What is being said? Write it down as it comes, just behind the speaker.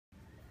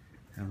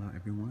Hello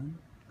everyone,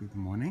 good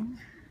morning.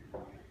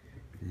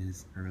 It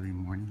is early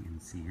morning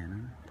in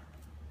Siena,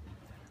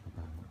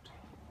 about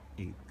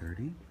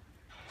 8:30,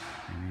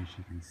 and as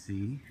you can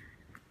see,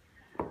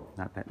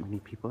 not that many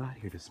people out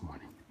here this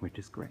morning, which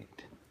is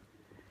great.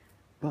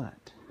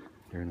 But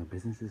there are no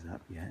businesses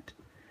up yet,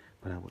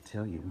 but I will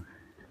tell you,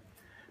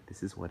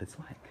 this is what it's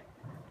like.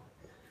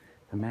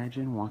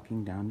 Imagine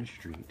walking down the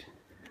street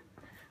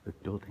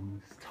with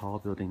buildings, tall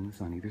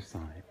buildings on either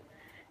side,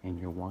 and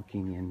you're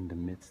walking in the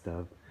midst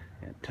of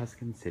a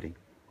Tuscan city.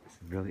 It's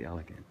really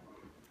elegant,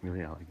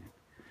 really elegant.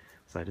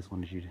 So I just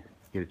wanted you to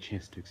get a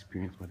chance to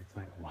experience what it's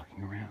like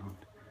walking around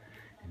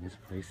in this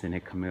place and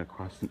it coming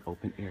across an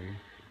open area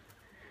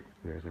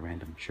where there's a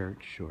random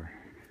church or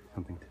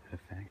something to that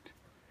effect.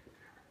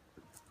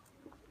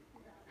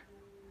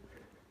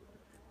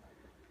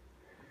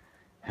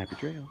 Happy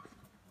trails.